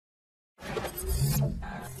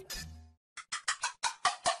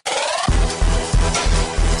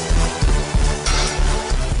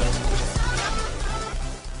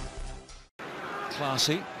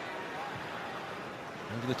Classy.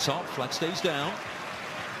 Over the top, flag stays down.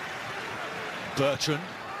 Bertrand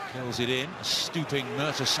kills it in. A stooping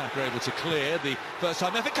Mertesacker able to clear. The first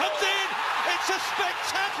time effort comes in! It's a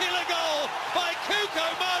spectacular goal by Cuco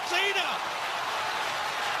Martina!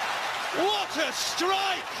 What a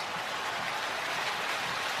strike!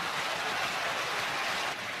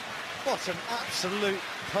 What an absolute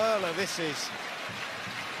perler this is.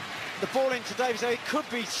 The ball into Davies, it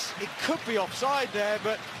could be offside there,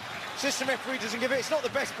 but system referee doesn't give it. It's not the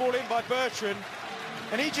best ball in by Bertrand,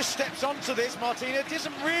 and he just steps onto this. Martina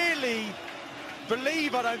doesn't really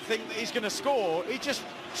believe, I don't think, that he's going to score. He just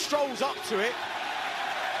strolls up to it,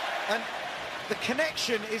 and the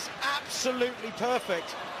connection is absolutely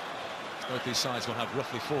perfect. Both these sides will have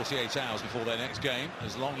roughly 48 hours before their next game,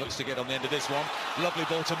 as Long looks to get on the end of this one. Lovely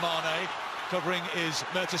ball to Mane. Covering is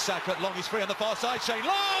Mertesacker. Long is free on the far side. Shane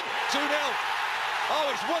Long! 2-0.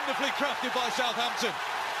 Oh, it's wonderfully crafted by Southampton.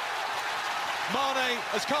 Mane,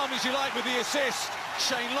 as calm as you like with the assist.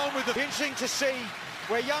 Shane Long with the... Interesting to see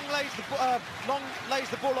where Long lays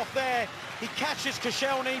the ball off there. He catches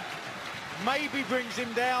Koscielny, maybe brings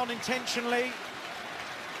him down intentionally.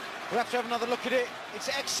 We'll have to have another look at it. It's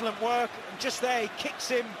excellent work. And just there, he kicks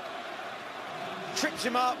him, trips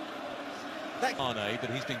him up. Mane,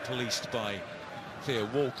 but he's been policed by Theo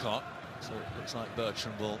Walcott, so it looks like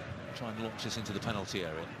Bertrand will try and launch this into the penalty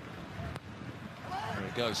area. There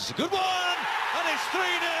it goes, it's a good one, and it's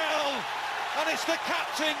 3-0, and it's the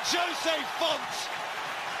captain, Jose Font.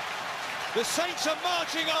 The Saints are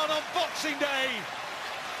marching on Boxing Day.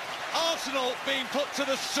 Arsenal being put to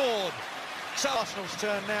the sword. Arsenal's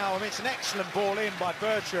turn now. I mean, it's an excellent ball in by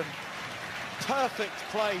Bertrand. Perfect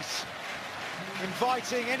place.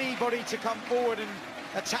 Inviting anybody to come forward and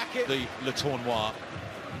attack it. The Le Tournoi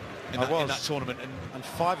in that tournament. And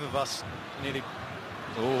 5 of us nearly...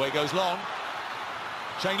 Oh, away goes Long.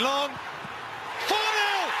 Shane Long.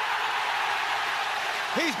 4-0!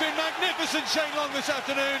 He's been magnificent, Shane Long, this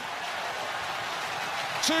afternoon.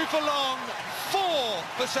 2 for Long, 4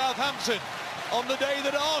 for Southampton. On the day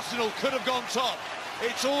that Arsenal could have gone top.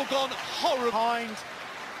 It's all gone horrible. Behind.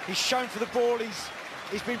 He's shown for the ball.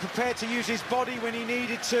 He's been prepared to use his body when he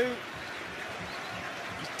needed to.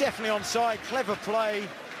 He's definitely onside. Clever play.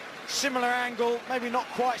 Similar angle. Maybe not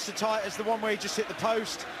quite so tight as the one where he just hit the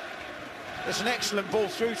post. There's an excellent ball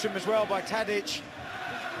through to him as well by Tadic.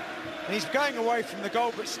 And he's going away from the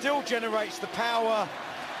goal, but still generates the power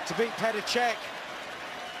to beat Petr Cech.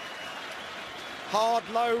 Hard,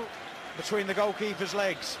 low, between the goalkeeper's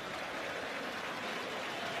legs.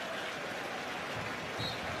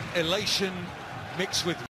 Elation mixed with